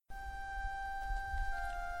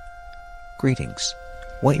Greetings.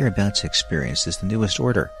 What you're about to experience is the newest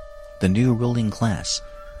order, the new ruling class,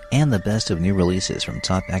 and the best of new releases from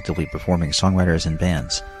top actively performing songwriters and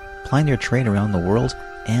bands, plying their trade around the world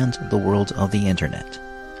and the world of the internet.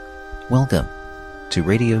 Welcome to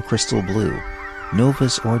Radio Crystal Blue,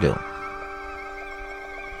 Novus Ordo.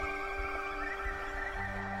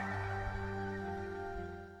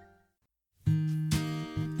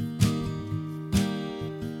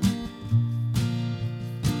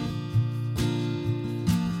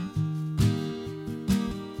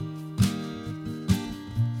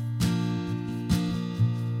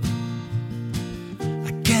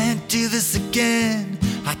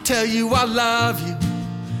 Tell you I love you,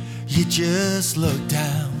 you just look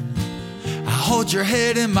down. I hold your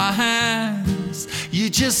head in my hands, you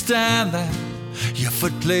just stand there, your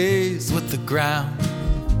foot plays with the ground.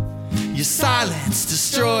 Your silence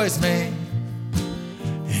destroys me,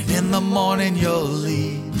 and in the morning you'll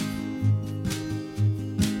leave.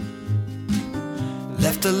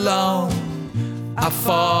 Left alone, I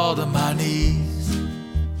fall to my knees.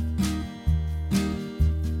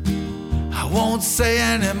 Won't say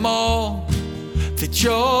anymore that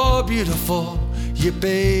you're beautiful. You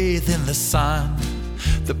bathe in the sun.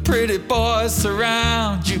 The pretty boys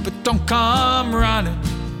surround you, but don't come running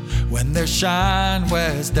when their shine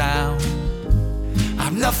wears down.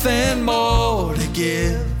 I've nothing more to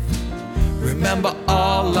give. Remember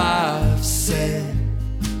all I've said.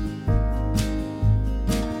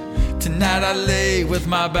 Tonight I lay with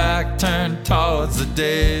my back turned towards the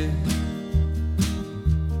dead.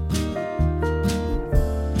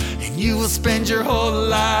 You will spend your whole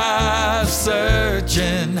life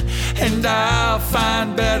searching, and I'll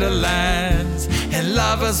find better lands, and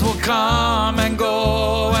lovers will come and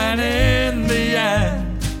go, and in the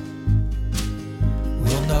end,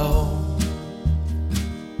 we'll know.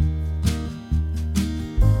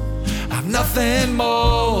 I've nothing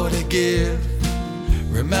more to give.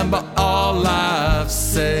 Remember all I've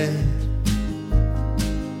said.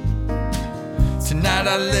 Tonight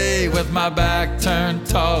I lay with my back turned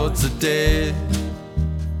towards the dead.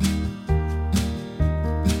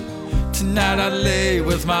 Tonight I lay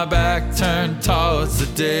with my back turned towards the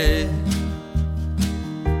dead.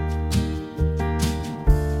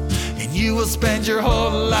 And you will spend your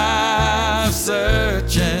whole life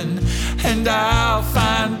searching, and I'll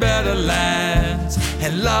find better lands,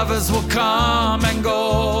 and lovers will come and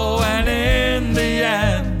go, and in the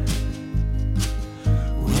end,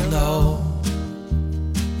 we'll know.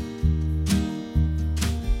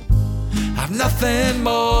 Nothing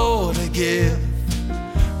more to give.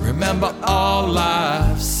 Remember all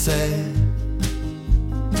I've said.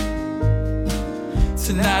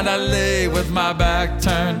 Tonight I lay with my back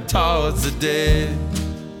turned towards the dead.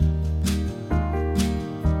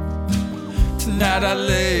 Tonight I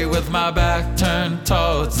lay with my back turned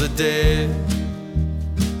towards the dead.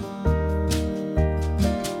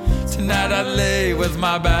 Tonight I lay with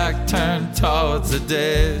my back turned towards the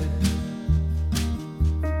dead.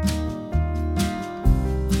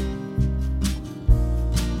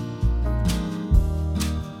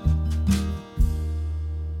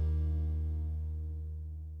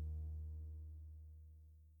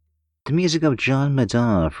 The music of John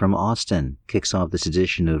Madonna from Austin kicks off this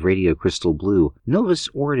edition of Radio Crystal Blue, Novus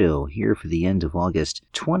Ordo, here for the end of August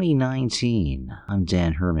 2019. I'm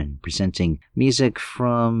Dan Herman, presenting music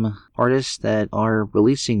from artists that are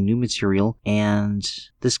releasing new material, and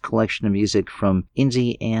this collection of music from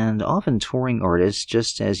indie and often touring artists,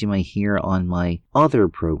 just as you might hear on my other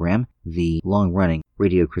program, the long-running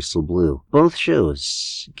Radio Crystal Blue. Both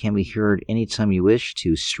shows can be heard anytime you wish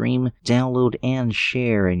to stream, download, and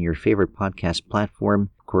share in your favorite podcast platform.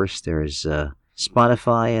 Of course, there's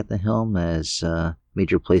Spotify at the helm as a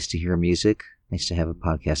major place to hear music. Nice to have a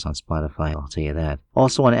podcast on Spotify, I'll tell you that.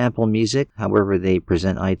 Also on Apple Music, however they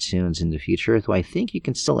present iTunes in the future, though I think you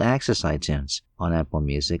can still access iTunes on Apple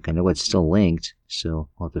Music. I know it's still linked, so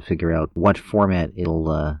I'll have to figure out what format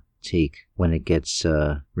it'll take when it gets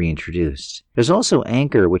reintroduced. There's also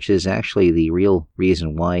Anchor, which is actually the real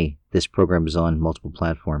reason why this program is on multiple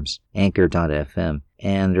platforms, Anchor.fm.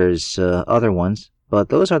 And there's other ones, but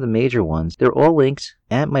those are the major ones. They're all linked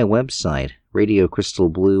at my website,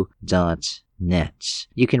 radiocrystalblue.net.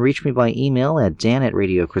 You can reach me by email at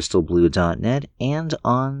dan@radiocrystalblue.net and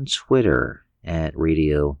on Twitter at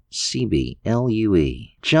RadioCBLUE.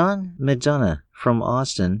 John Madonna from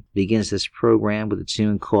Austin begins this program with a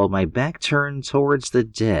tune called My Back Turned Towards the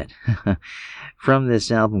Dead from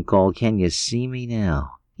this album called Can You See Me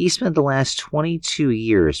Now? He spent the last 22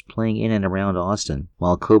 years playing in and around Austin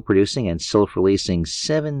while co-producing and self-releasing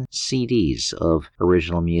 7 CDs of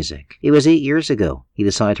original music. It was 8 years ago he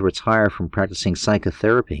decided to retire from practicing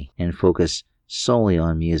psychotherapy and focus solely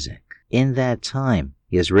on music. In that time,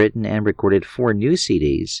 he has written and recorded 4 new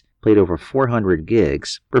CDs, played over 400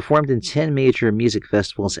 gigs, performed in 10 major music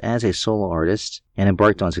festivals as a solo artist, and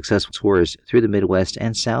embarked on successful tours through the Midwest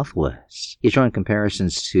and Southwest. He's drawn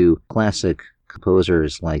comparisons to classic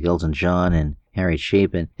composers like Elton John and Harry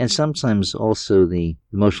Chapin, and sometimes also the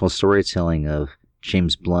emotional storytelling of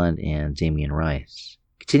James Blunt and Damien Rice.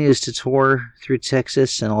 Continues to tour through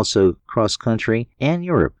Texas and also cross-country and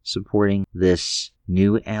Europe, supporting this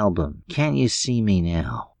new album, Can You See Me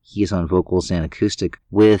Now? He is on vocals and acoustic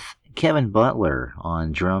with Kevin Butler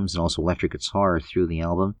on drums and also electric guitar through the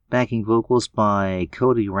album. Backing vocals by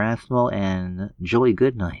Cody Rathwell and Joey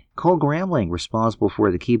Goodnight. Cole Gramling responsible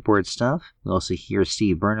for the keyboard stuff. We also hear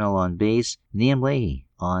Steve Burnell on bass, Liam Leahy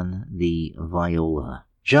on the viola.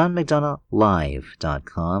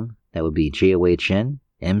 JohnMcDonoughLive.com. That would be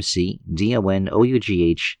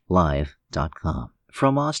JohnMcDonough live.com.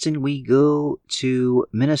 From Austin, we go to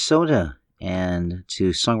Minnesota and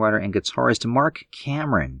to songwriter and guitarist Mark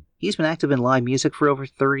Cameron. He's been active in live music for over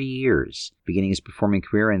 30 years, beginning his performing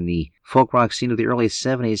career in the folk rock scene of the early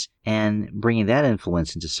 70s and bringing that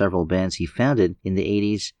influence into several bands he founded in the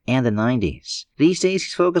 80s and the 90s. These days,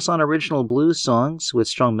 he's focused on original blues songs with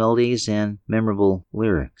strong melodies and memorable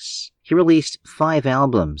lyrics. He released 5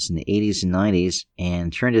 albums in the 80s and 90s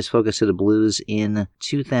and turned his focus to the blues in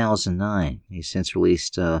 2009. He's since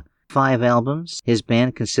released 5 albums. His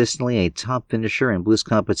band consistently a top finisher in blues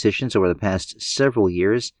competitions over the past several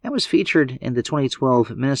years and was featured in the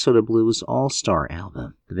 2012 Minnesota Blues All-Star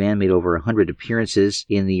album. The band made over 100 appearances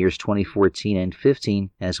in the years 2014 and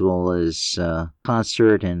 15, as well as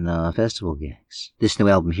concert and festival gigs. This new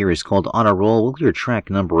album here is called On a Roll. We'll hear track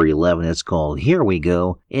number 11. It's called Here We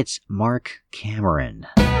Go. It's Mark Cameron.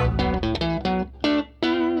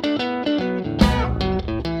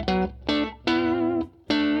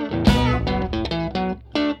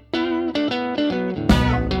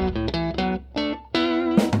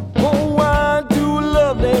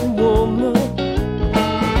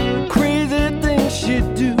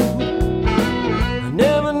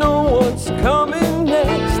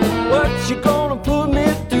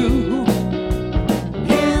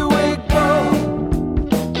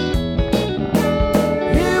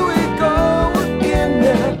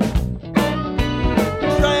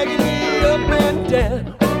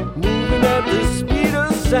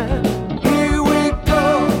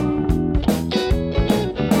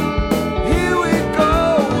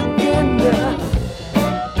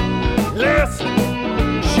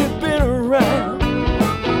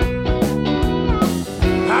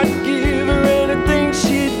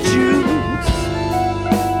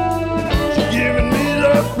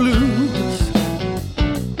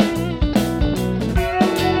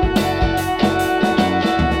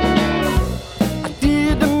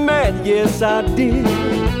 I did,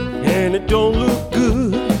 and it don't look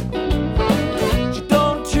good. You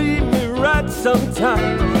don't treat me right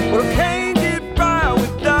sometimes, but I can't get by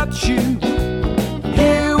without you.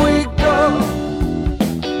 Here we go.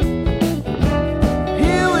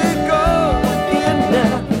 Here we go again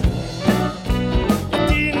now. I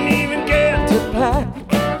didn't even get to pack.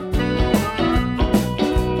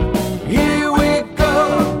 Here we go.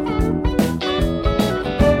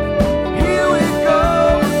 Here we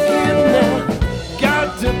go again now.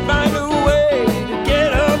 Got to find a way to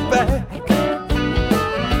get her back.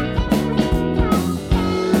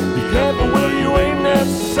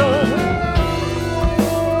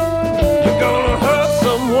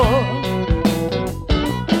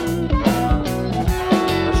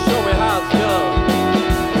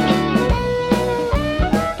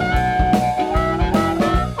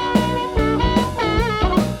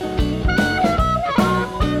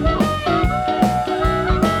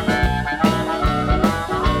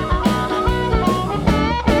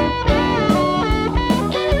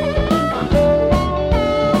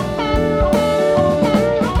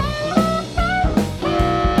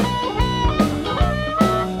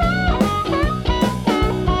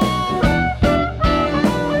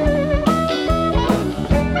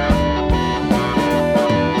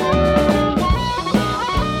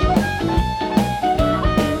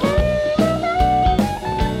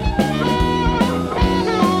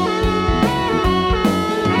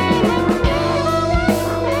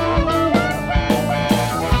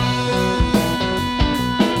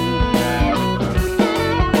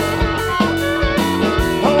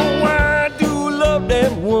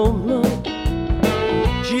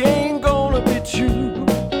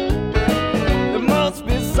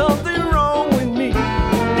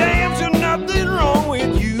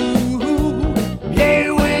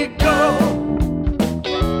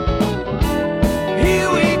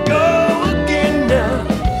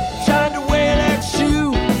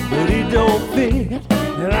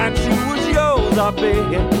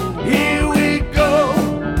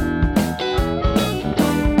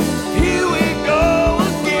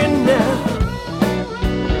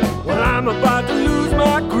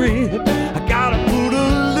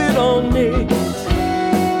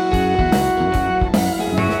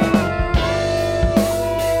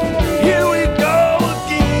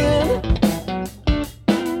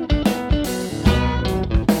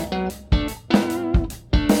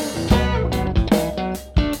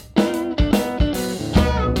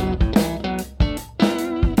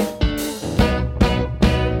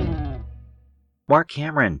 Mark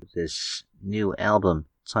Cameron, this new album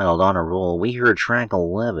titled On a Roll. We heard track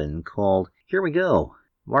 11 called Here We Go.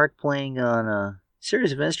 Mark playing on a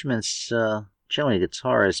series of instruments, generally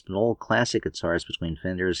guitars, but old classic guitars between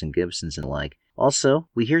Fenders and Gibsons and the like. Also,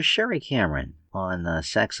 we hear Sherry Cameron on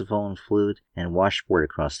saxophone, flute, and washboard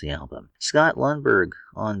across the album. Scott Lundberg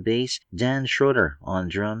on bass, Dan Schroeder on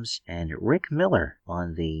drums, and Rick Miller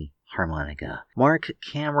on the harmonica.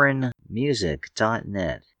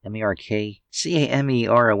 MarkCameronMusic.net.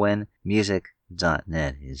 MarkCameron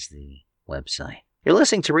music.net is the website. You're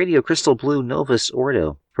listening to Radio Crystal Blue Novus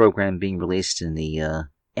Ordo, program being released in the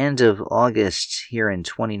end of August here in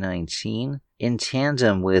 2019. In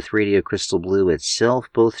tandem with Radio Crystal Blue itself,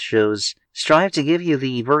 both shows strive to give you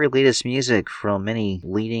the very latest music from many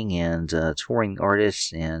leading and touring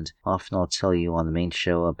artists, and often I'll tell you on the main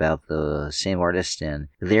show about the same artist and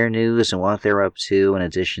their news and what they're up to in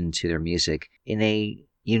addition to their music in a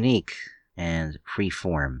unique and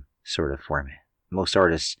free-form sort of format. Most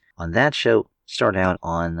artists on that show start out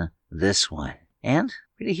on this one. And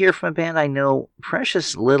we're going to hear from a band I know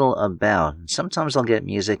precious little about. Sometimes I'll get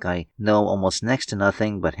music I know almost next to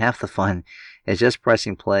nothing, but half the fun is just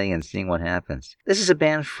pressing play and seeing what happens. This is a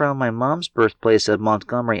band from my mom's birthplace of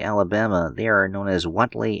Montgomery, Alabama. They are known as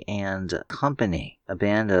Watley and Company, a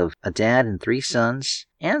band of a dad and 3 sons,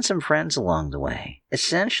 and some friends along the way.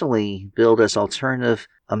 Essentially billed as alternative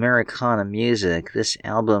Americana music. This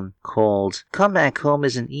album called Come Back Home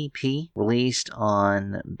is an EP released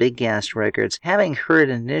on Big Gas Records. Having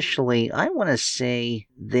heard initially, I want to say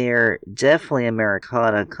they're definitely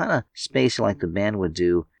Americana, kind of spacey like the band would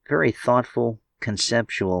do. Very thoughtful,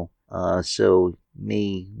 conceptual, so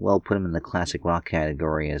may well put them in the classic rock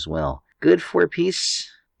category as well. Good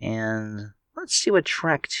 4-piece, and let's see what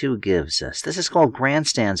track 2 gives us. This is called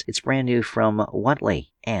Grandstands. It's brand new from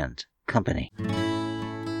Watley and Company.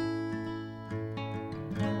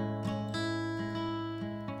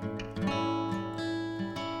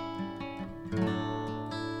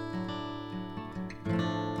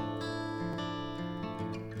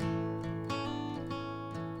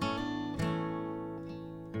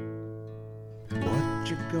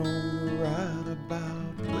 You gonna write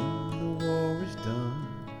about when the war is done?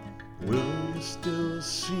 Will you still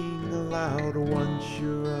sing aloud once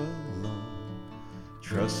you're alone?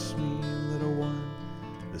 Trust me, little one,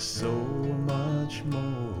 there's so much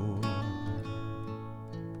more.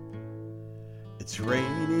 It's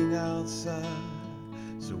raining outside,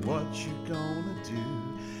 so what you gonna do?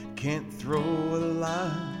 Can't throw a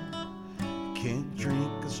line, can't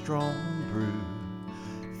drink a strong brew.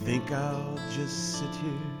 Think I'll just sit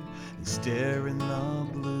here and stare in the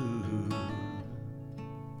blue.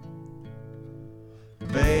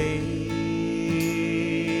 Baby,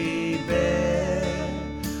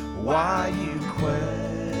 why you questioning?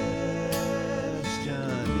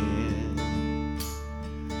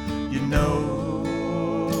 You know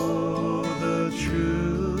the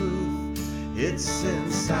truth, it's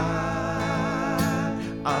inside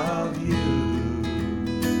of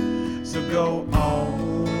you. So go on.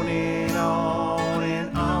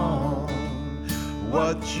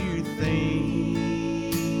 What you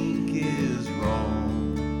think is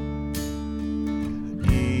wrong.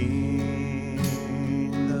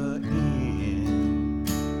 In the end,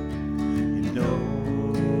 you know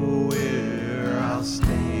where I'll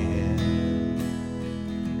stand.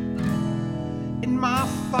 In my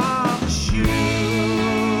father's shoes.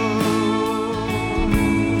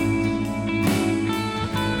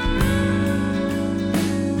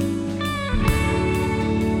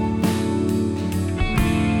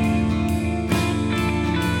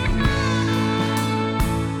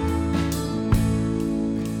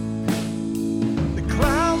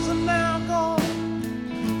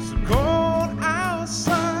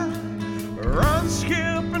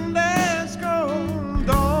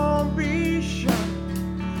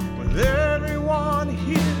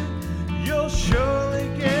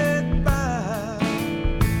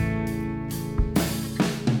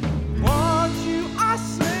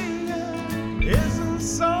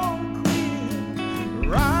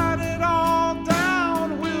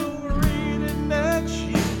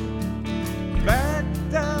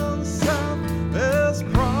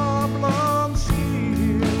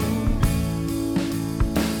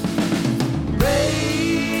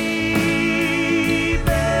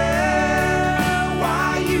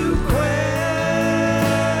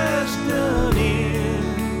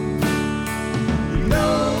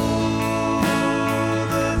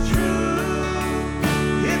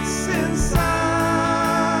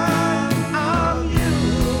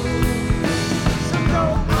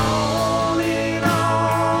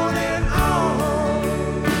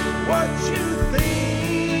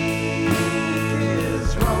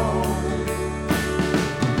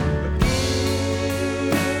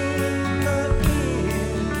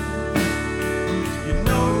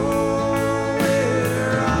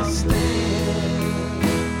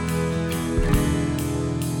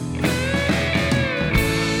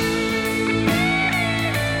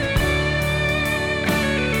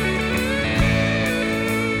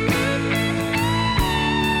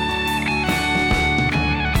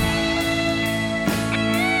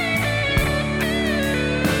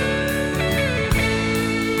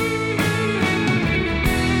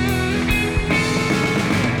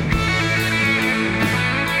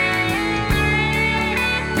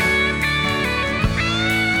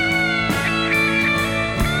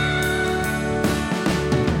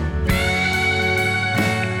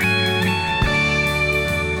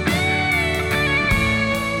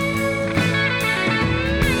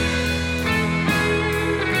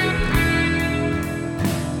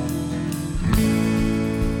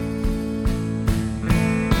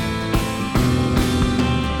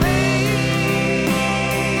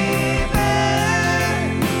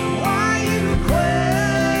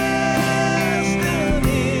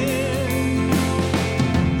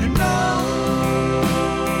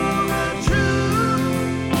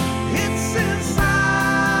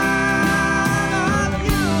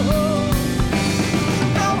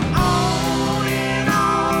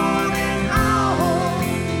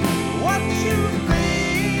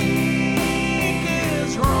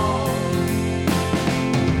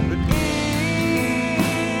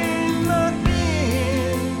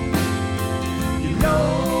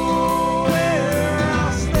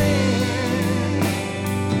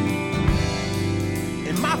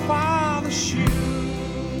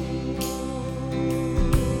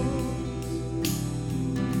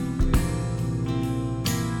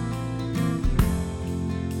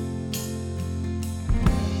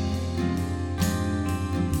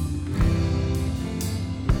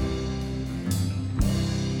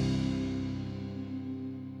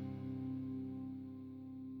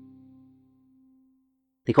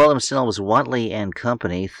 They call themselves Watley and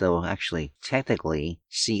Company, though actually, technically,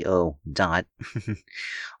 CO.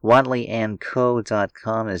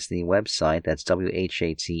 WatleyandCo.com is the website. That's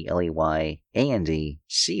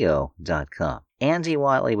WhatLeyandCo.com. Andy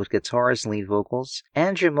Watley with guitars and lead vocals,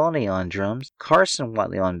 Andrew Money on drums, Carson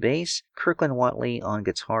Watley on bass, Kirkland Watley on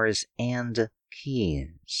guitars and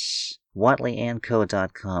keys.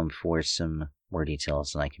 WatleyandCo.com for some more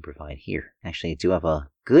details than I can provide here. Actually, I do have a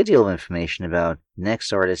good deal of information about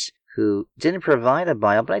next artist who didn't provide a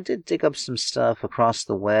bio, but I did dig up some stuff across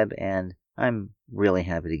the web, and I'm really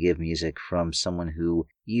happy to give music from someone who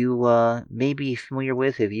you may be familiar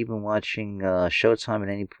with if you've been watching Showtime at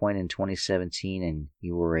any point in 2017 and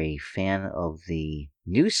you were a fan of the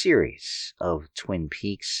new series of Twin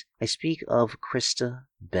Peaks. I speak of Krista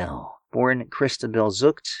Bell. Born Krista Bell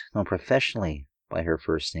Zucht, known professionally by her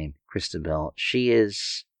first name, Krista Bell. She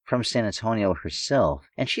is from San Antonio herself,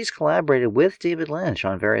 and she's collaborated with David Lynch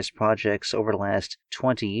on various projects over the last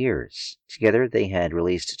 20 years. Together, they had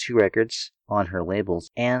released 2 records on her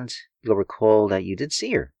labels, and you'll recall that you did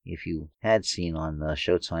see her, if you had seen on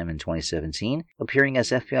Showtime in 2017, appearing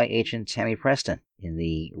as FBI agent Tammy Preston in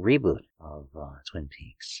the reboot of Twin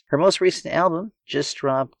Peaks. Her most recent album just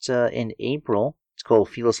dropped in April. It's called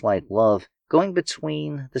Feels Like Love, going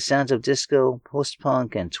between the sounds of disco,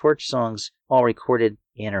 post-punk, and torch songs, all recorded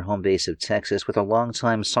in her home base of Texas with a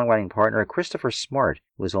longtime songwriting partner, Christopher Smart,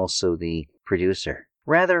 who was also the producer.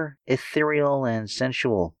 Rather ethereal and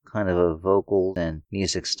sensual kind of a vocal and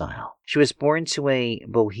music style. She was born to a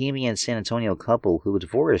bohemian San Antonio couple who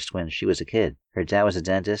divorced when she was a kid. Her dad was a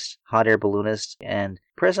dentist, hot air balloonist, and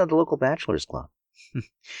president of the local bachelor's club.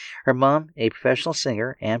 Her mom, a professional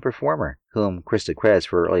singer and performer, whom Krista credits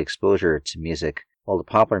for early exposure to music, all the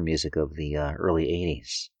popular music of the early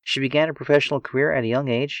 80s. She began her professional career at a young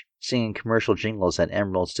age, singing commercial jingles at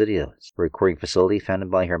Emerald Studios, a recording facility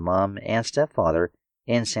founded by her mom and stepfather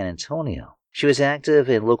in San Antonio. She was active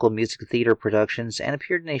in local music theater productions and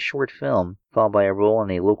appeared in a short film, followed by a role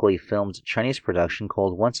in a locally filmed Chinese production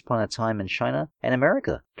called Once Upon a Time in China and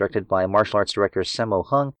America, directed by martial arts director Sammo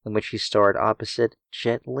Hung, in which she starred opposite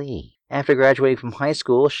Jet Li. After graduating from high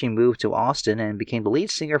school, she moved to Austin and became the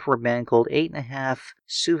lead singer for a band called 8.5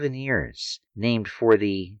 Souvenirs, named for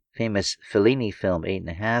the famous Fellini film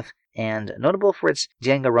 8.5, and notable for its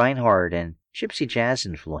Django Reinhardt and gypsy jazz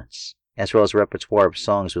influence, as well as a repertoire of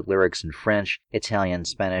songs with lyrics in French, Italian,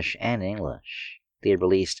 Spanish, and English. They had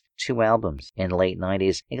released 2 albums in the late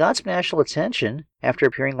 90s and got some national attention after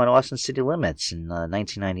appearing on Austin City Limits in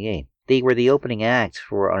 1998. They were the opening act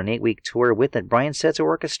for an 8-week tour with the Brian Setzer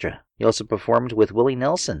Orchestra. He also performed with Willie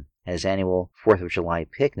Nelson at his annual 4th of July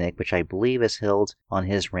picnic, which I believe is held on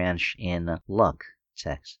his ranch in Luck,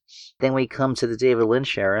 Texas. Then we come to the David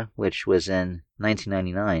Lynch era, which was in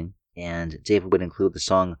 1999. And David would include the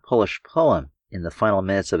song Polish Poem in the final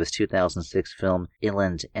minutes of his 2006 film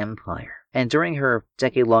Inland Empire. And during her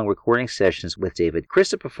decade-long recording sessions with David,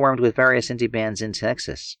 Krista performed with various indie bands in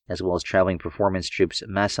Texas, as well as traveling performance troops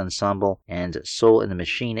Mass Ensemble and Soul in the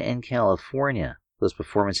Machine in California. Those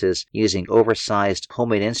performances, using oversized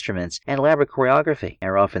homemade instruments and elaborate choreography,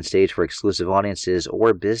 are often staged for exclusive audiences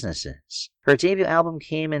or businesses. Her debut album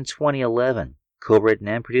came in 2011. Co-written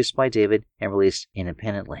and produced by David and released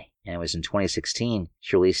independently. And it was in 2016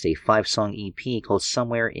 she released a 5-song EP called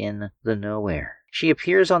Somewhere in the Nowhere. She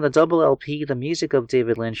appears on the double LP The Music of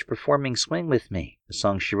David Lynch performing Swing With Me, the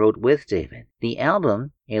song she wrote with David. The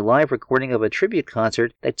album, a live recording of a tribute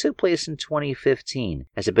concert that took place in 2015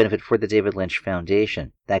 as a benefit for the David Lynch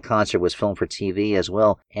Foundation. That concert was filmed for TV as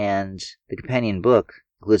well, and the companion book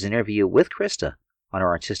includes an interview with Krista on her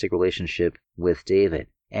artistic relationship with David.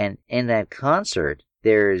 And in that concert,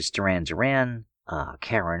 there's Duran Duran,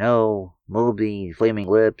 Karen O, Moby, Flaming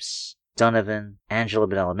Lips, Donovan, Angela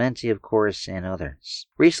Badalamenti, of course, and others.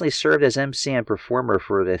 Recently served as MC and performer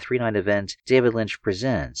for the 3-night event David Lynch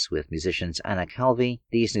Presents with musicians Anna Calvi,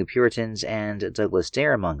 These New Puritans, and Douglas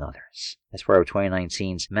Dare, among others, as part of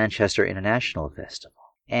 2019's Manchester International Festival.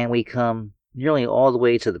 And we come nearly all the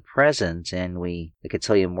way to the present, and I could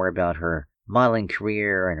tell you more about her modeling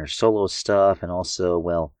career and her solo stuff, and also,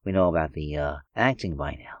 well, we know about the acting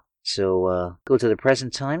by now. So go to the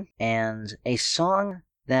present time, and a song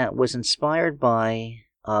that was inspired by,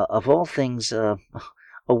 of all things, a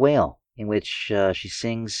whale, in which she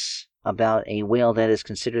sings about a whale that is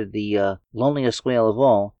considered the loneliest whale of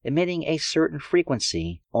all, emitting a certain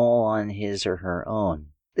frequency all on his or her own.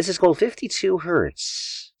 This is called 52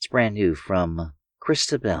 Hertz. It's brand new from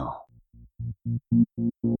Krista Bell.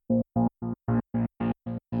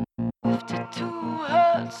 52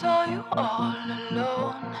 Hertz. saw you all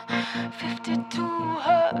alone. 52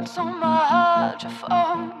 hertz on my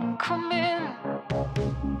hydrophone. Come in.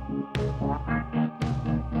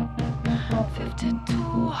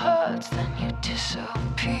 52 hertz, then you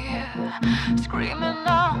disappear. Screaming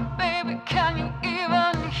out, baby, can you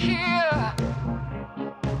even hear?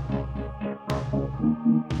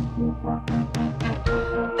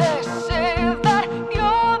 They say that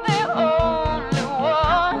you're the only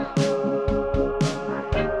one.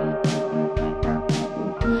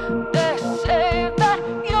 They say that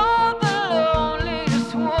you're the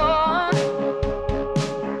loneliest one.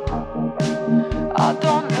 I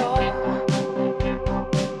don't know.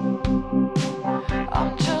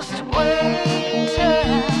 I'm just waiting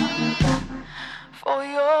for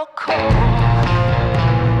your call.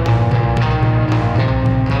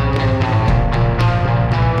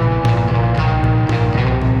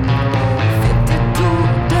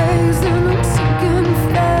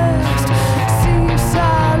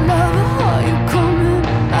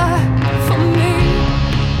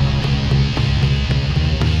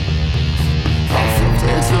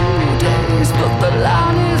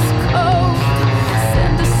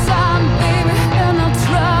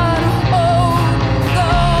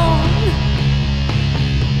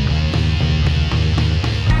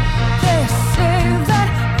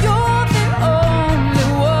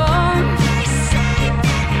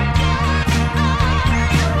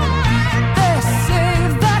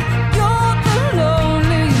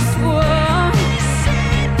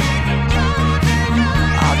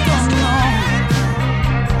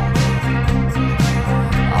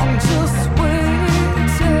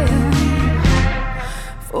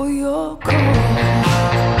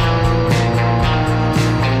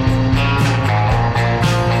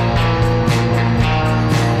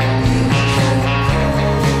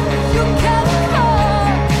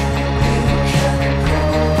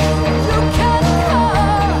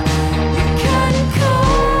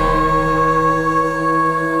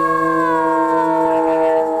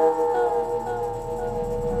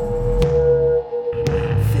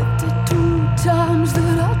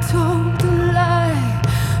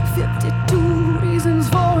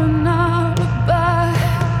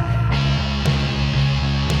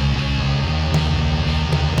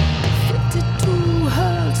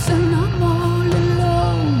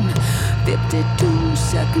 52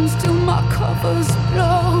 seconds till my cover's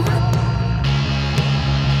blown.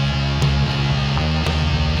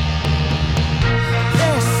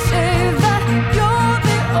 They say that you're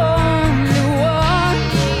the only one.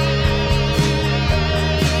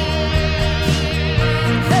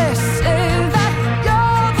 They say that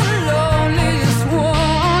you're the loneliest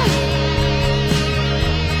one.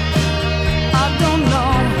 I don't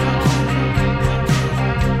know.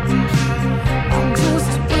 I'm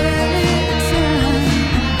just waiting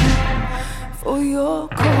for your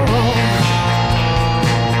call.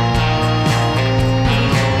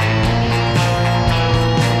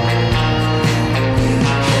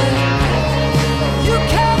 You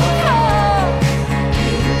can call.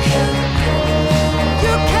 You can call.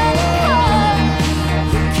 You can call.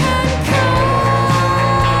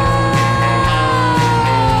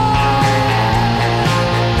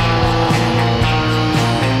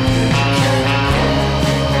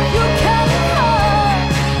 You can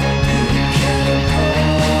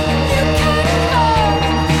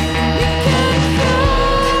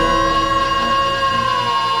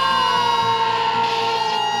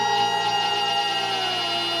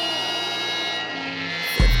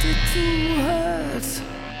hertz.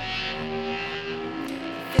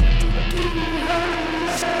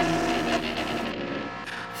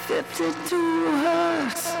 52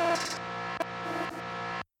 hertz.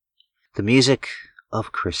 The music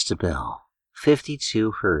of Krista Bell,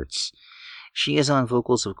 52 Hertz. She is on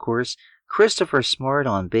vocals, of course. Christopher Smart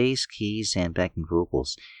on bass, keys, and backing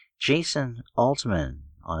vocals. Jason Altman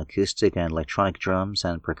on acoustic and electronic drums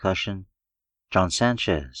and percussion. John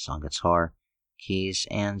Sanchez on guitar, keys,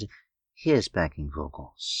 and his backing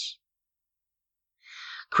vocals.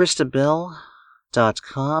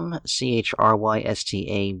 ChristaBell.com,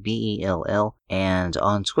 ChrystaBell, and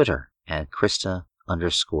on Twitter at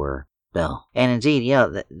Krista_Bell. And indeed,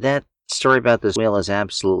 yeah, that story about this whale is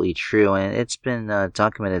absolutely true, and it's been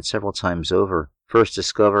documented several times over. First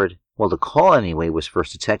discovered, well, the call anyway was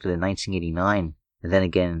first detected in 1989, and then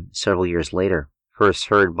again several years later. First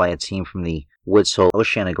heard by a team from the Woods Hole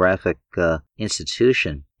Oceanographic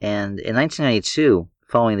Institution. And in 1992,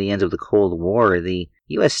 following the end of the Cold War, the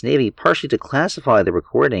U.S. Navy partially declassified the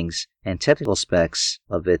recordings and technical specs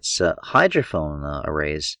of its hydrophone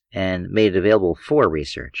arrays and made it available for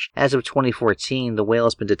research. As of 2014, the whale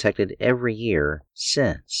has been detected every year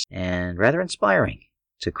since, and rather inspiring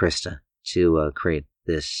to Krista to create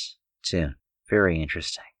this tune. Very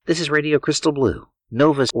interesting. This is Radio Crystal Blue,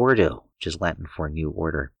 Novus Ordo, which is Latin for New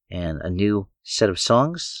Order, and a new set of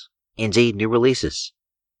songs, indeed new releases.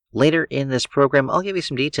 Later in this program, I'll give you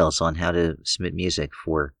some details on how to submit music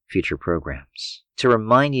for future programs. To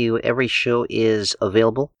remind you, every show is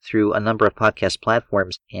available through a number of podcast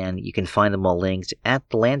platforms, and you can find them all linked at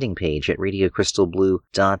the landing page at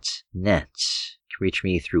radiocrystalblue.net. Reach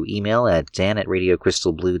me through email at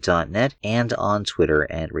dan@radiocrystalblue.net and on Twitter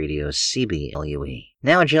at RadioCBLUE.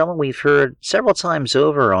 Now, gentlemen, we've heard several times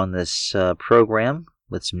over on this program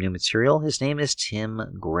with some new material. His name is Tim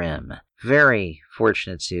Grimm. Very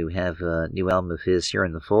fortunate to have a new album of his here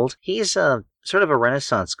in the fold. He's sort of a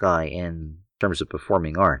renaissance guy in terms of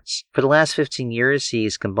performing arts. For the last 15 years,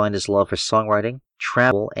 he's combined his love for songwriting,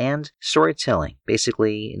 travel, and storytelling,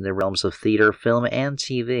 basically in the realms of theater, film, and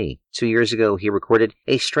TV. 2 years ago, he recorded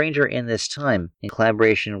A Stranger in This Time in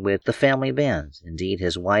collaboration with the family band, indeed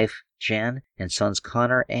his wife, Jan, and sons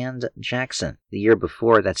Connor and Jackson. The year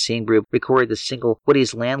before, that same group recorded the single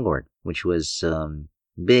Woody's Landlord, which was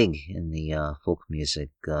big in the folk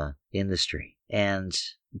music industry. And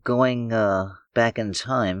going back in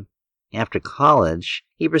time, after college,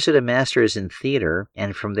 he pursued a master's in theater,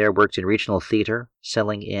 and from there worked in regional theater,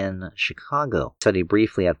 selling in Chicago. Studied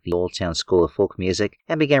briefly at the Old Town School of Folk Music,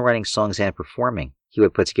 and began writing songs and performing. He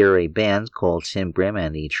would put together a band called Tim Grimm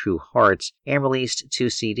and the True Hearts, and released 2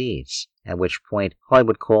 CDs, at which point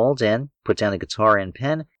Hollywood called and put down the guitar and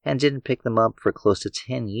pen, and didn't pick them up for close to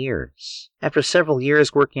 10 years. After several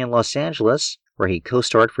years working in Los Angeles, where he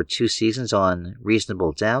co-starred for 2 seasons on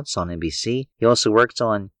Reasonable Doubts on NBC. He also worked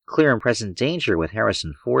on Clear and Present Danger with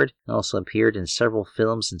Harrison Ford, and also appeared in several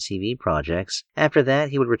films and TV projects. After that,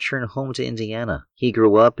 he would return home to Indiana. He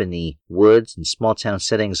grew up in the woods and small-town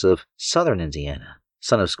settings of southern Indiana.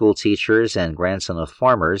 Son of school teachers and grandson of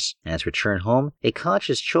farmers, and his return home, a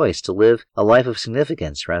conscious choice to live a life of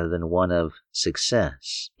significance rather than one of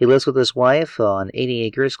success. He lives with his wife on 80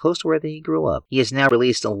 acres close to where he grew up. He has now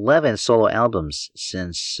released 11 solo albums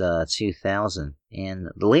since 2000, and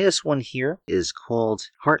the latest one here is called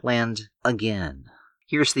Heartland Again.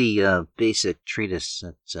 Here's the basic treatise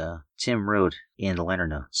that Tim wrote in the liner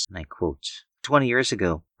notes, and I quote, 20 years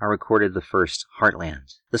ago, I recorded the first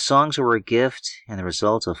Heartland. The songs were a gift and the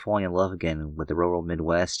result of falling in love again with the rural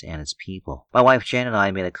Midwest and its people. My wife Jan and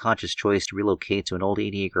I made a conscious choice to relocate to an old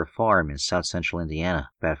 80-acre farm in south central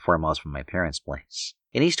Indiana, about 4 miles from my parents' place.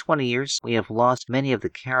 In these 20 years, we have lost many of the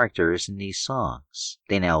characters in these songs.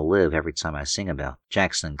 They now live every time I sing about.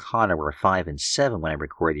 Jackson and Connor were 5 and 7 when I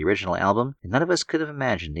recorded the original album, and none of us could have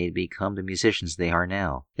imagined they'd become the musicians they are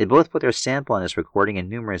now. They both put their stamp on this recording in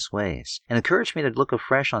numerous ways, and encouraged me to look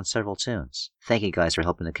afresh on several tunes. Thank you guys for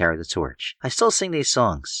helping to carry the torch. I still sing these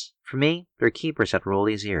songs. For me, they're keepers after all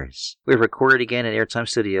these years. We've recorded again at Airtime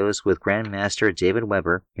Studios with Grandmaster David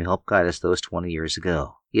Weber, who helped guide us those 20 years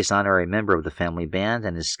ago. He is an honorary member of the family band,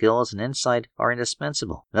 and his skills and insight are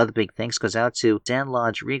indispensable. Another big thanks goes out to Dan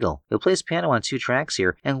Lodge Regal, who plays piano on 2 tracks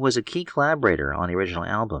here and was a key collaborator on the original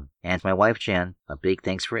album. And to my wife Jan, a big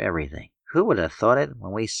thanks for everything. Who would have thought it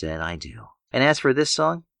when we said I do? And as for this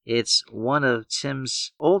song, it's one of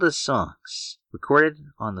Tim's oldest songs, recorded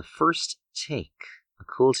on the first take. A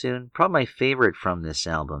cool tune, probably my favorite from this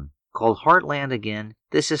album, called Heartland Again.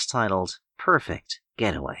 This is titled Perfect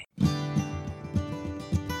Getaway.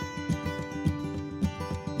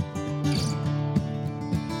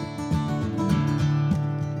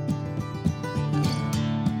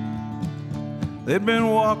 They'd been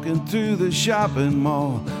walking through the shopping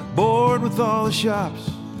mall, bored with all the shops.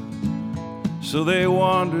 So they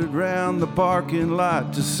wandered round the parking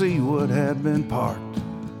lot to see what had been parked.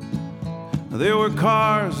 There were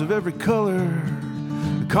cars of every color,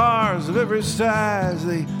 cars of every size.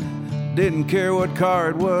 They didn't care what car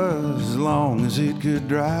it was as long as it could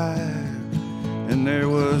drive. And there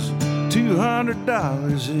was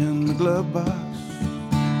 $200 in the glove box,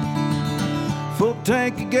 full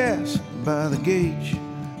tank of gas by the gauge,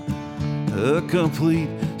 a complete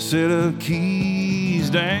set of keys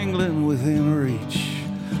dangling within reach,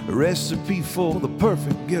 a recipe for the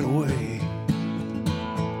perfect getaway.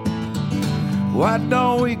 Why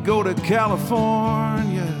don't we go to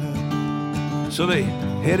California? So they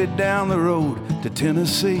headed down the road to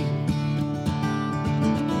Tennessee.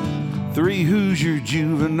 3 Hoosier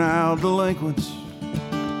juvenile delinquents,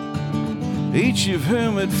 each of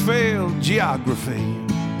whom had failed geography.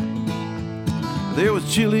 There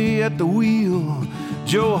was Chili at the wheel,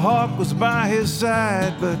 Joe Hawk was by his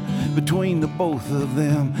side, but between the both of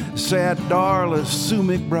them sat Darla Sue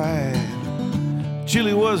McBride.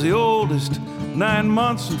 Chili was the oldest, 9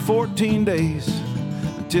 months and 14 days,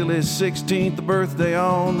 until his 16th birthday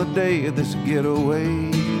on the day of this getaway.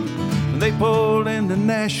 When they pulled into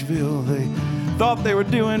Nashville, they thought they were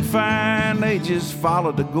doing fine. They just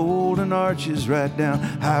followed the golden arches right down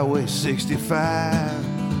Highway 65.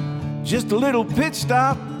 Just a little pit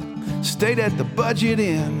stop, stayed at the Budget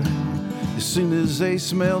Inn. As soon as they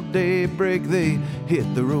smelled daybreak, they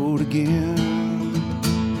hit the road again.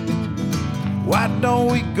 Why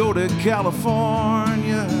don't we go to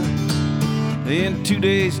California? In 2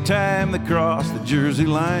 days' time, they crossed the Jersey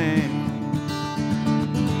line.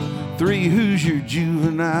 3 Hoosier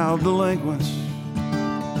juvenile delinquents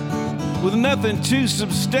with nothing too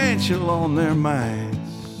substantial on their minds.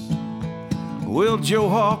 Well, Joe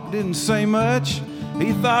Hawk didn't say much.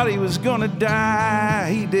 He thought he was gonna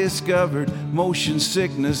die. He discovered motion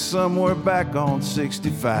sickness somewhere back on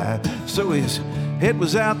 65. So his head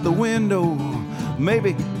was out the window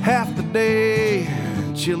maybe half the day.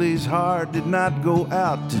 Chili's heart did not go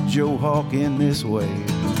out to Joe Hawk in this way.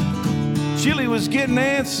 Chili was getting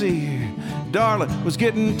antsy. Darla was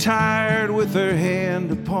getting tired. With her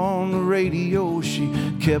hand upon the radio, she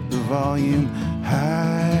kept the volume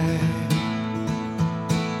high.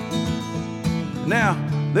 Now,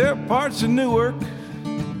 there are parts of Newark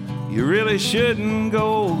you really shouldn't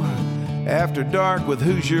go after dark with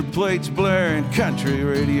Hoosier plates blaring country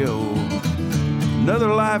radio.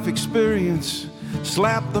 Another life experience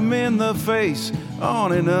slapped them in the face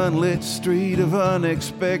on an unlit street of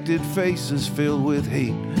unexpected faces filled with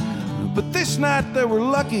hate. But this night they were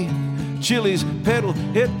lucky. Chili's pedal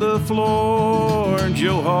hit the floor, and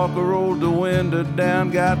Joe Hawk rolled the window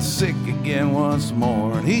down, got sick again once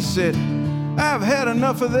more. And he said, I've had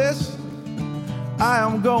enough of this. I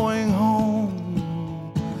am going home.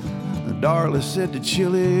 Darla said to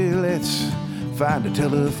Chili, let's find a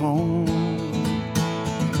telephone.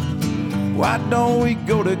 Why don't we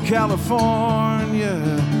go to California?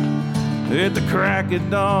 At the crack of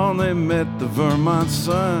dawn, they met the Vermont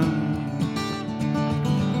sun.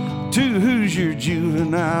 2 Hoosier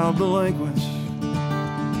juvenile delinquents.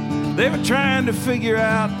 They were trying to figure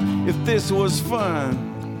out if this was fun.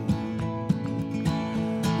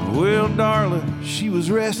 Well, Darla, she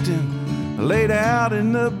was resting, laid out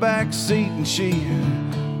in the back seat, and she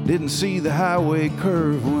didn't see the highway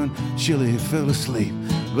curve when Chili fell asleep.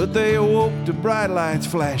 But they awoke to bright lights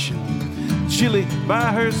flashing, Chili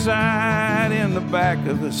by her side in the back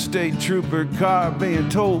of a state trooper car being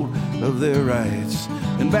told of their rights.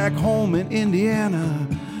 And back home in Indiana,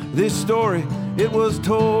 this story, it was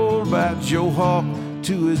told by Joe Hawk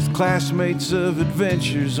to his classmates of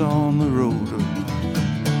adventures on the road.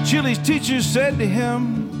 Chili's teacher said to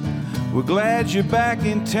him, we're glad you're back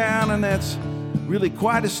in town, and that's really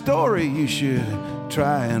quite a story. You should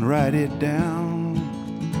try and write it down.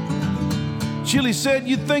 Chili said,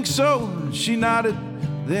 you think so? She nodded,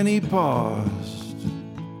 then he paused.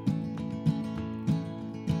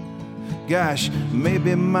 Gosh,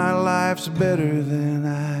 maybe my life's better than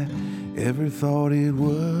I ever thought it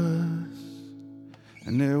was.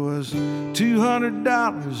 And there was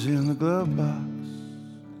 $200 in the glove box,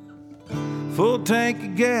 full tank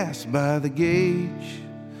of gas by the gauge,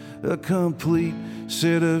 a complete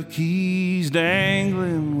set of keys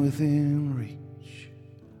dangling within reach.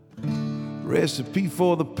 Recipe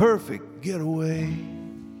for the perfect getaway.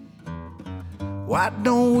 Why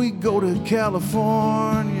don't we go to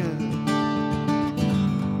California?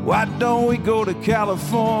 Why don't we go to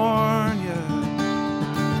California?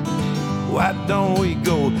 Why don't we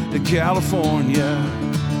go to California?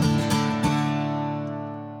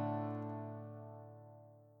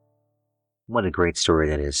 What a great story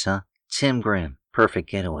that is, huh? Tim Grimm, Perfect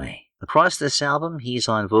Getaway. Across this album, he's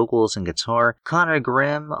on vocals and guitar, Connor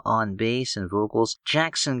Grimm on bass and vocals,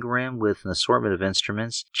 Jackson Grimm with an assortment of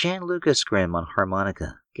instruments, Jan Lucas Grimm on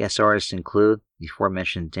harmonica. Guest artists include the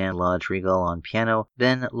aforementioned Dan Lodge Regal on piano,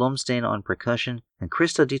 Ben Lomstein on percussion, and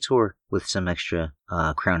Krista Detour with some extra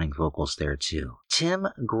crowning vocals there too.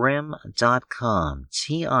 TimGrimm.com,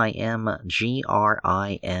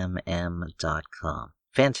 TimGrimm.com.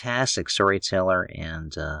 Fantastic storyteller,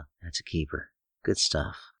 and that's a keeper. Good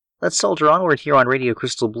stuff. Let's soldier onward here on Radio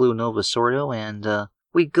Crystal Blue Novus Ordo, and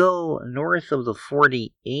we go north of the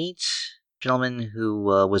 48. Gentleman who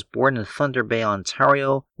was born in Thunder Bay,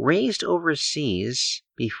 Ontario, raised overseas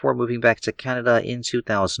before moving back to Canada in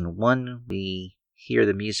 2001. We hear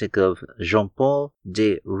the music of Jean-Paul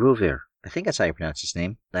de Rouvière. I think that's how you pronounce his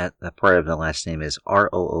name. That part of the last name is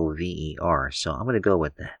Roover, so I'm going to go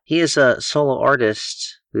with that. He is a solo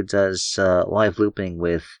artist who does live looping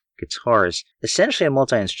with guitars, essentially a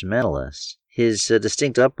multi-instrumentalist. His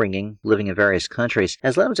distinct upbringing, living in various countries,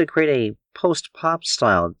 has led him to create a post-pop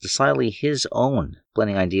style decidedly his own,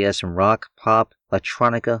 blending ideas from rock, pop,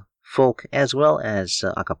 electronica, folk, as well as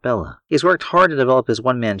a cappella. He's worked hard to develop his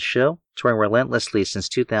one-man show, touring relentlessly since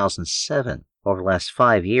 2007. Over the last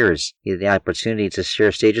 5 years, he had the opportunity to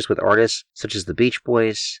share stages with artists such as the Beach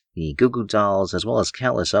Boys, the Goo Goo Dolls, as well as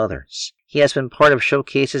countless others. He has been part of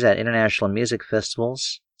showcases at international music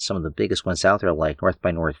festivals, some of the biggest ones out there like North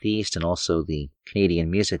by Northeast and also the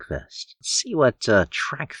Canadian Music Fest. Let's see what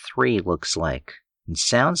track 3 looks like and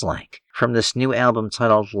sounds like from this new album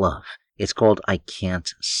titled Love. It's called I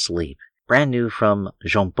Can't Sleep. Brand new from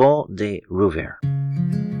Jean-Paul de Rouver.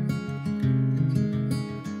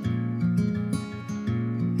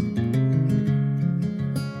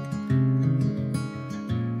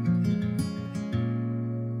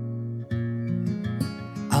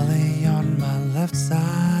 I lay on my left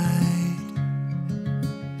side,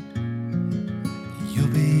 you'll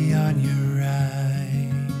be on your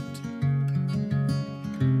right.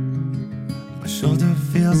 My shoulder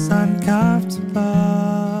feels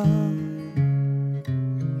uncomfortable,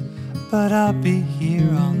 but I'll be here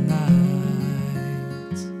all night.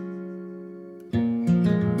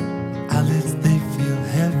 Eyelids, they feel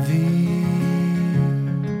heavy,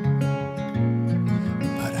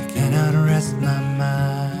 but I cannot rest my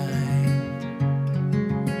mind.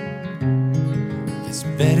 This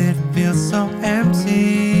bed, it feels so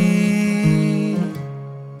empty,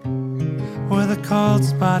 with a cold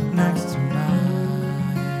spot next to mine.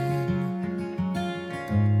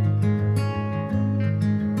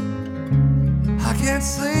 I can't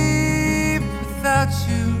sleep without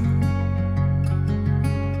you.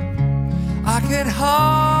 I can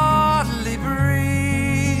hardly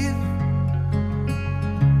breathe.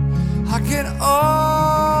 I can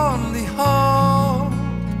only hope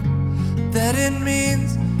that it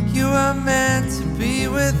means you are meant to be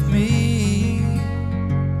with me.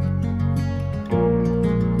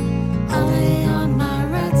 I lay on my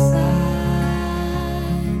right side,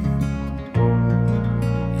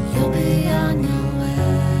 you'll be on your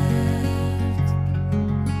left.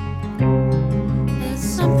 There's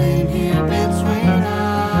something here between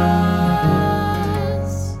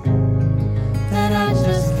us that I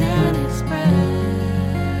just can't express.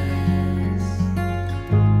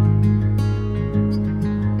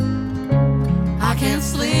 I can't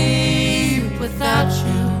sleep without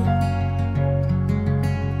you.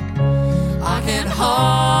 I can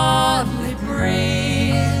hardly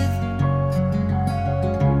breathe.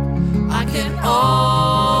 I can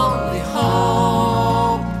only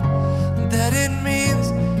hope that it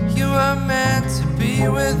means you are meant to be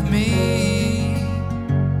with me.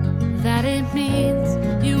 That it means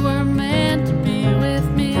you are meant to be with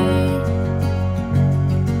me.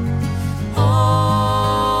 Oh,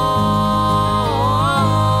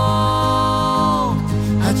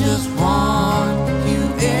 I just want you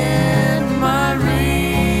in my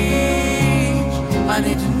reach. I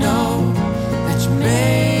need to know that you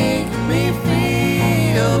make me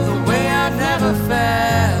feel the way I've never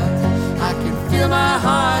felt. I can feel my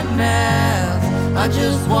heart melt. I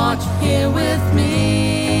just want you here with me.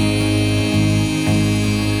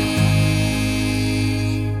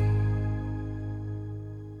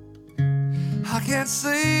 I can't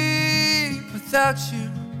sleep without you.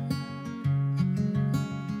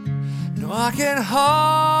 No, I can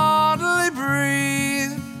hardly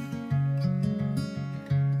breathe.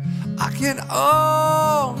 I can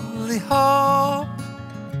only hope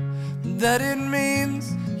that it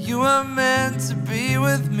means you are meant to be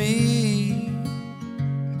with me.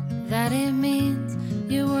 That it means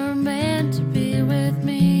you were meant to be with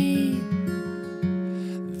me.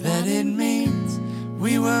 That it means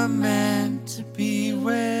we were meant to be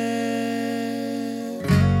with.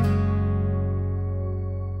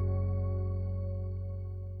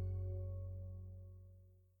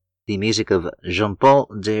 The music of Jean-Paul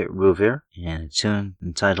de Rouver and a tune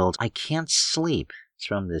entitled I Can't Sleep. It's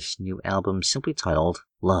from this new album simply titled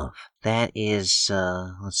Love. That is,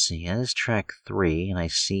 let's see, that is track 3, and I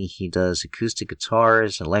see he does acoustic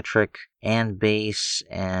guitars, electric, and bass,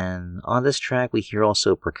 and on this track we hear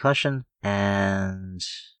also percussion, and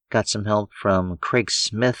got some help from Craig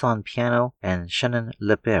Smith on piano, and Shannon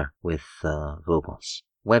Lepere with vocals.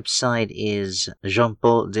 Website is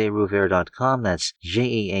jeanpaulderouver.com. That's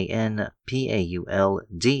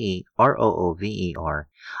JeanPaulDeRoover.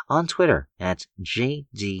 On Twitter at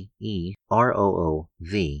JDEROOVER.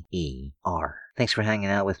 Thanks for hanging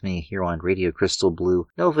out with me here on Radio Crystal Blue.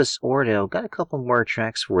 Novus Ordo. Got a couple more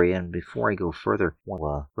tracks for you, and before I go further, I want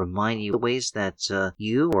to remind you the ways that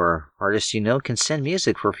you or artists you know can send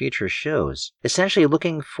music for future shows. Essentially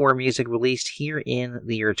looking for music released here in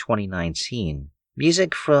the year 2019.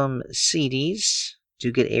 Music from CDs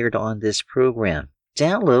do get aired on this program.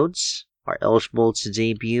 Downloads are eligible to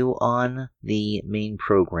debut on the main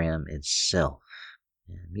program itself.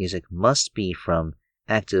 Music must be from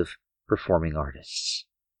active performing artists.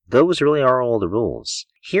 Those really are all the rules.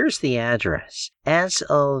 Here's the address. As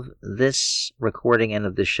of this recording and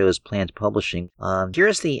of this show's planned publishing,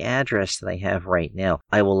 here's the address that I have right now.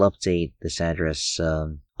 I will update this address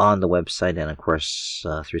on the website and, of course,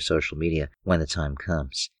 through social media when the time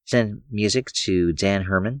comes. Send music to Dan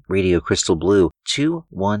Herman, Radio Crystal Blue,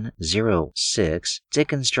 2106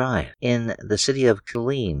 Dickens Drive in the city of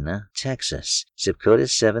Killeen, Texas. Zip code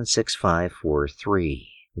is 76543.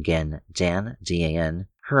 Again, Dan, D-A-N,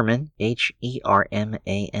 Herman,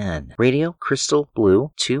 H-E-R-M-A-N. Radio Crystal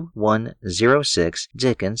Blue, 2106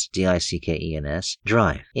 Dickens, D-I-C-K-E-N-S,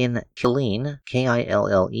 Drive in Killeen,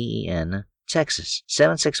 K-I-L-L-E-E-N, Texas,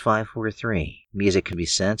 76543. Music can be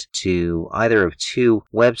sent to either of two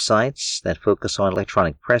websites that focus on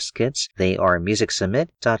electronic press kits. They are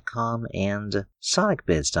MusicSubmit.com and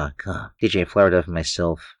SonicBids.com. DJ Flowerduff and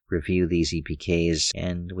myself review these EPKs,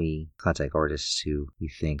 and we contact artists who we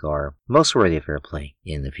think are most worthy of airplay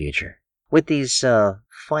in the future. With these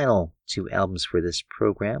final two albums for this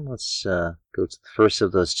program, let's go to the first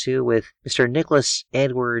of those two with Mr. Nicholas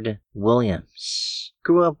Edward Williams.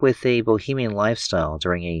 Grew up with a bohemian lifestyle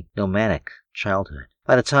during a nomadic childhood.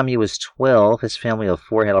 By the time he was 12, his family of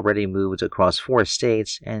four had already moved across 4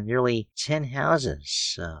 states and nearly 10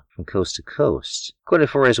 houses from coast to coast. Quoted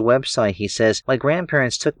for his website, he says, "My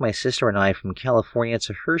grandparents took my sister and I from California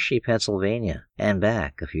to Hershey, Pennsylvania, and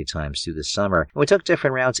back a few times through the summer. We took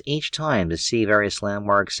different routes each time to see various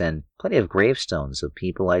landmarks and plenty of gravestones of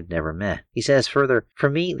people I'd never met." He says further, "For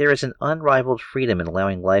me, there is an unrivaled freedom in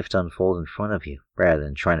allowing life to unfold in front of you, rather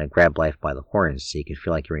than trying to grab life by the horns so you can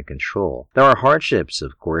feel like you're in control. There are hardships,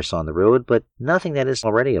 of course, on the road, but nothing that isn't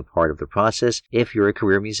already a part of the process if you're a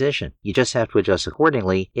career musician. You just have to adjust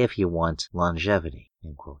accordingly if you want longevity."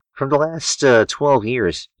 End quote. From the last 12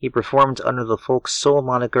 years, he performed under the folk soul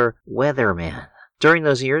moniker Weatherman. During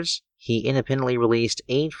those years, he independently released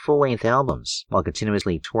 8 full-length albums while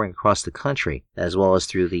continuously touring across the country, as well as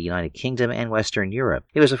through the United Kingdom and Western Europe.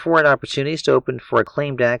 He was afforded opportunities to open for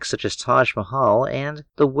acclaimed acts such as Taj Mahal and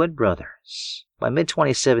the Wood Brothers. By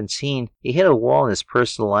mid-2017, he hit a wall in his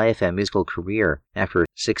personal life and musical career after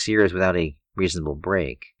 6 years without a reasonable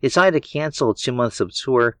break. He decided to cancel 2 months of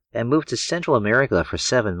tour and moved to Central America for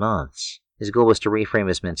 7 months. His goal was to reframe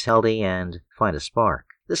his mentality and find a spark.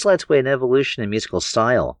 This led to an evolution in musical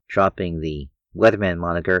style, dropping the Weatherman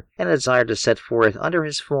moniker and a desire to set forth under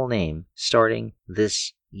his full name starting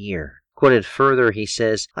this year. Quoted further, he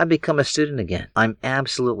says, "I've become a student again. I'm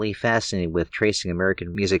absolutely fascinated with tracing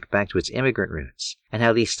American music back to its immigrant roots and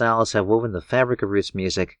how these styles have woven the fabric of roots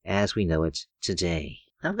music as we know it today."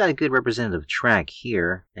 I've got a good representative track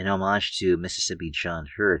here, an homage to Mississippi John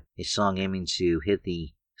Hurt, a song aiming to hit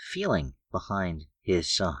the feeling behind his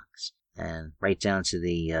songs, and right down to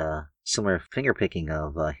the similar fingerpicking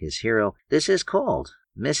of his hero. This is called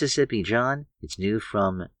Mississippi John. It's new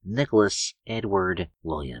from Nicholas Edward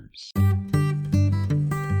Williams.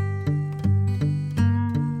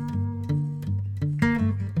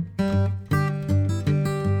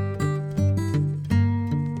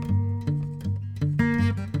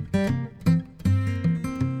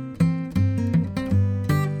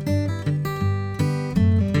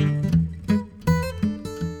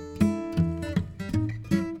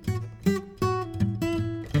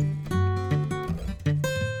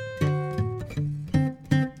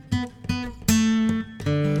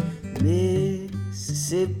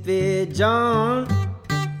 Mississippi John,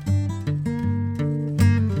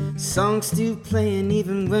 song still playing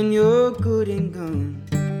even when you're good and gone.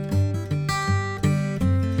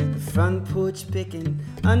 The front porch picking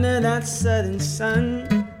under that southern sun.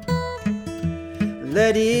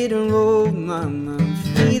 Let it roll, mama,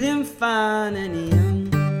 feeling fine and young.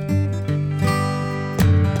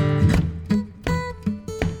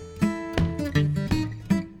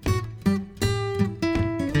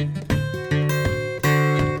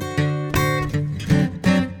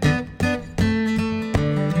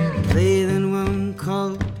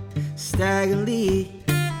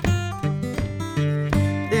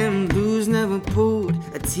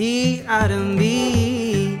 inside of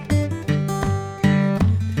me.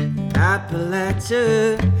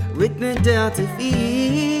 Appalachia with the Delta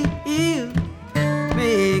V.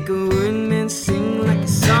 Make a woodman sing like a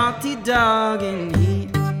salty dog in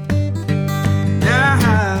heat.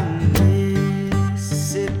 Now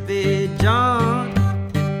Mississippi John,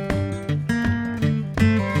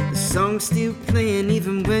 the song's still playing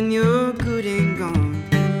even when you're good and gone.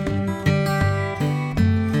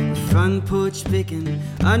 Front porch picking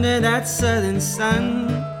under that southern sun.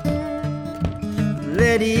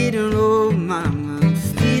 Let it roll, mama,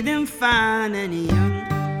 feeling fine and young.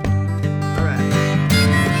 All right.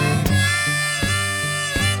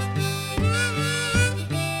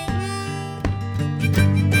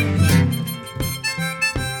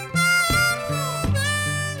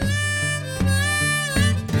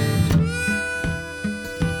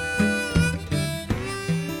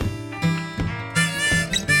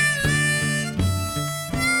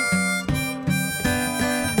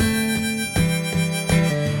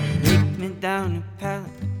 Down the pallet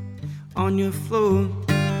on your floor.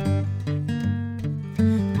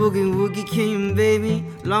 Boogie woogie came, baby,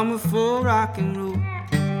 long before rock and roll.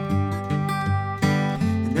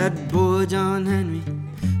 And that boy John Henry,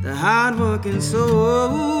 the hard-working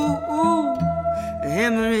soul, a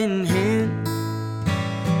hammer in hand,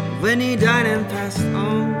 when he died and passed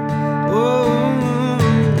on.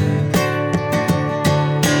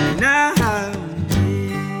 Now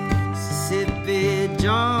Mississippi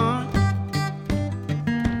John,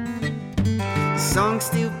 song's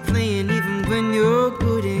still playing even when you're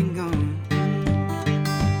good and gone.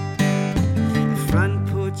 The front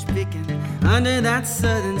porch picking under that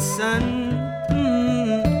southern sun.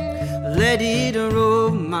 Let it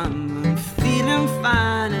roll, mama, I'm feeling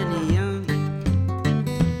fine and young.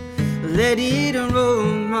 Let it roll,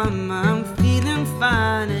 mama, I'm feeling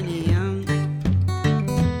fine and young.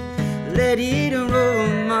 Let it roll,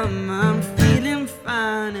 mama, I'm feeling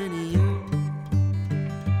fine and young.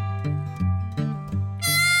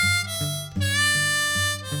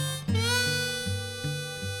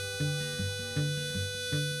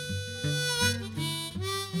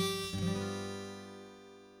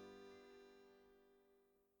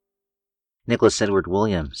 Nicholas Edward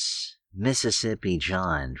Williams, Mississippi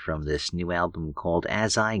John, from this new album called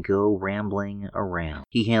As I Go Rambling Around.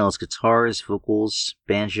 He handles guitars, vocals,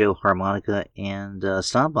 banjo, harmonica, and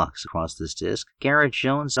stompbox across this disc. Garrett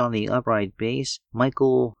Jones on the upright bass,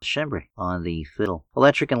 Michael Schembre on the fiddle.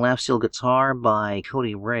 Electric and lap steel guitar by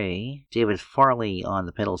Cody Ray, David Farley on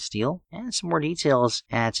the pedal steel, and some more details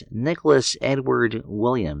at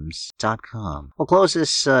nicholasedwardwilliams.com. We'll close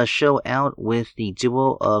this show out with the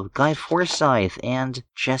duo of Guy Forsyth and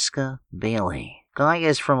Jessica Bailey. Guy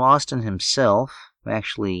is from Austin himself.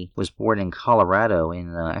 Actually was born in Colorado,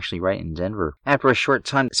 actually right in Denver. After a short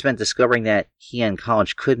time spent discovering that he and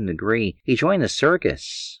college couldn't agree, he joined the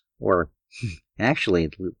circus, or actually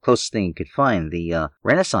the closest thing he could find, the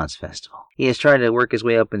Renaissance Festival. He has tried to work his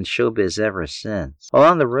way up in showbiz ever since. While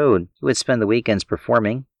on the road, he would spend the weekends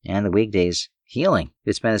performing and the weekdays healing. He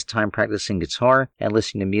would spend his time practicing guitar and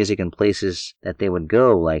listening to music in places that they would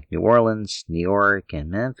go, like New Orleans, New York, and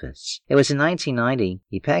Memphis. It was in 1990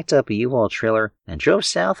 he packed up a U-Haul trailer and drove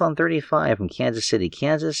south on 35 from Kansas City,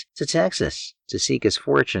 Kansas to Texas to seek his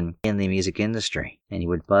fortune in the music industry. And he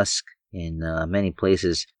would busk in many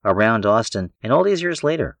places around Austin, and all these years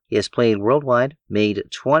later, he has played worldwide, made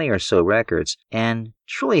 20 or so records, and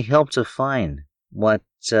truly helped define what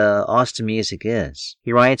Austin music is.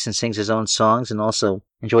 He writes and sings his own songs and also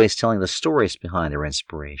enjoys telling the stories behind their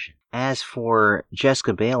inspiration. As for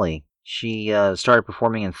Jessica Bailey, she started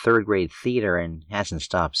performing in third grade theater and hasn't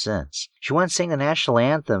stopped since. She once sang the national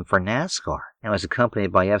anthem for NASCAR and was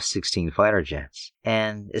accompanied by F-16 fighter jets,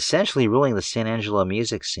 and essentially ruling the San Angelo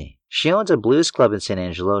music scene. She owns a blues club in San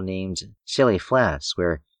Angelo named Silly Flats,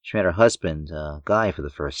 where she met her husband, Guy, for the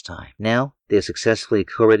first time. Now, they have successfully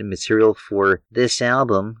co-written material for this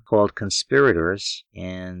album called Conspirators,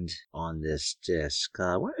 and on this disc,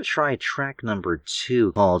 I want to try track number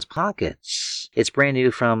 2 called Pockets. It's brand new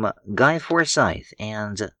from Guy Forsyth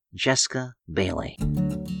and Jessica Bailey.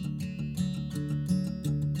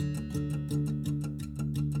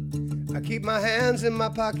 I keep my hands in my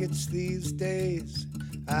pockets these days.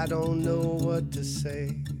 I don't know what to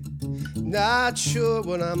say. Not sure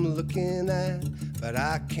what I'm looking at, but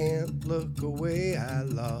I can't look away. I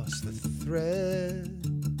lost the thread.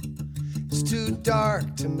 It's too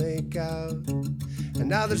dark to make out, and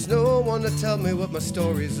now there's no one to tell me what my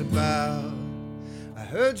story's about. I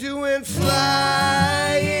heard you went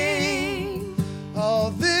flying.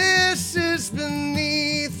 All this is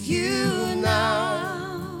beneath you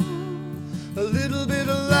now. A little bit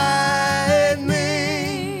of light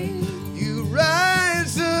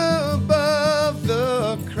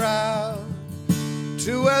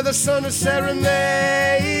where the sun is serenading,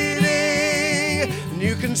 and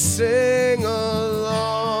you can sing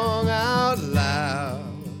along out loud.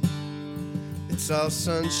 It's all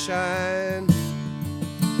sunshine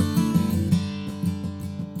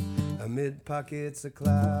amid pockets of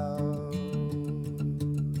clouds.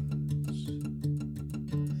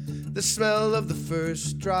 The smell of the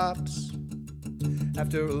first drops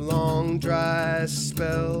after a long dry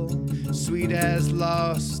spell, sweet as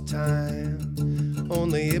lost time,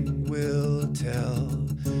 only it will tell.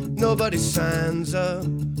 Nobody signs up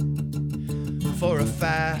for a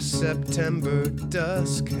fast September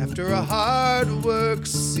dusk after a hard work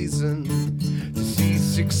season to see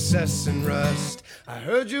success and rust. I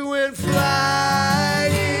heard you went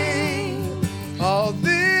flying, all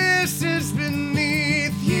this is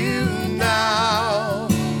beneath you now.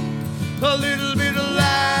 A little bit of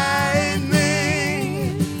lightning,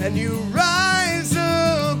 and you rise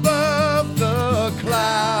above the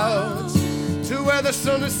clouds to where the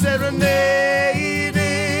sun is serenading,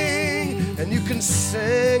 and you can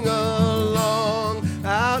sing along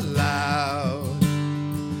out loud.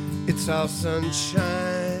 It's all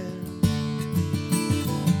sunshine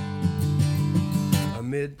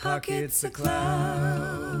amid pockets of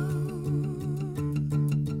clouds.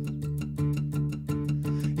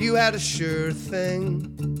 You had a sure thing,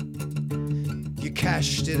 you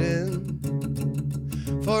cashed it in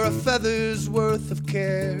for a feather's worth of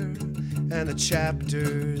care and a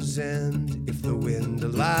chapter's end. If the wind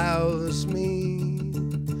allows me,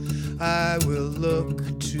 I will look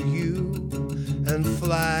to you and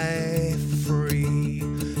fly free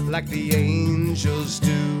like the angels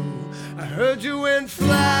do. I heard you went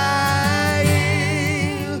flying,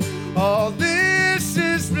 all this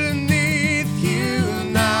is beneath you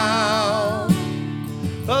now.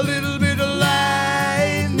 A little bit of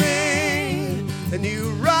lightning, and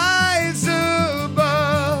you rise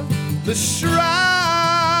above the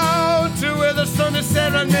shroud to where the sun is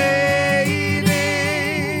serenading,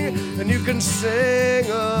 and you can sing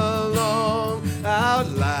along out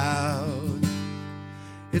loud.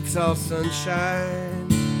 It's all sunshine.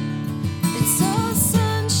 It's all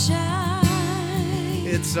sunshine.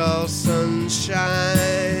 It's all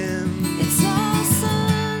sunshine. It's all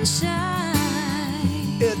sunshine.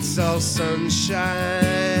 It's all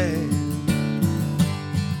sunshine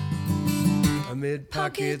amid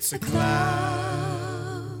pockets of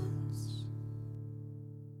clouds.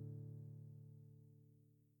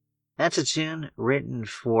 That's a tune written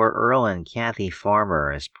for Earl and Kathy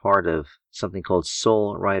Farmer as part of something called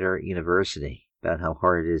Soul Writer University, about how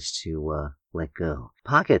hard it is to let go.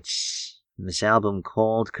 Pockets, this album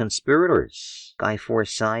called Conspirators, Guy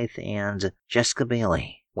Forsyth and Jessica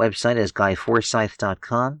Bailey. Website is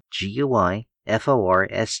guyforsyth.com,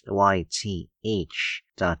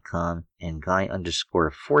 GUIFORSYTH.com, and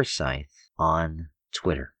Guy_Forsyth on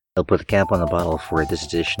Twitter. I'll put the cap on the bottle for this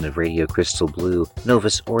edition of Radio Crystal Blue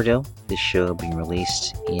Novus Ordo. This show being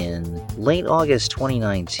released in late August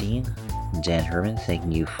 2019. I'm Dan Herman,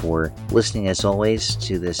 thanking you for listening as always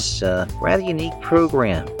to this rather unique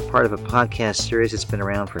program, part of a podcast series that's been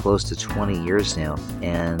around for close to 20 years now.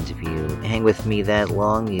 And if you hang with me that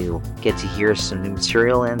long, you get to hear some new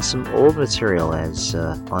material and some old material, as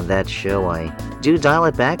on that show I do dial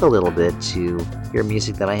it back a little bit to hear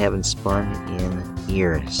music that I haven't spun in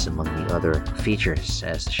years, among the other features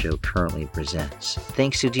as the show currently presents.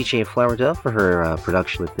 Thanks to DJ Flower Dove for her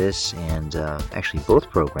production with this and actually both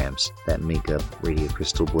programs that make up Radio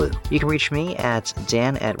Crystal Blue. You can reach me at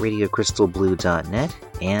dan@radiocrystalblue.net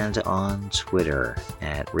and on Twitter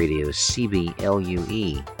at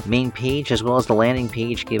RadioCBLUE. Main page as well as the landing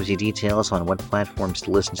page gives you details on what platforms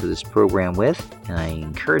to listen to this program with, and I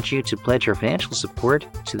encourage you to pledge your financial support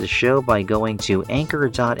to the show by going to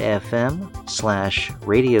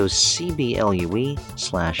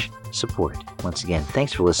anchor.fm/RadioCBLUE/support. Once again,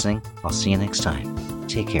 thanks for listening. I'll see you next time.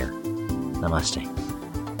 Take care. Namaste.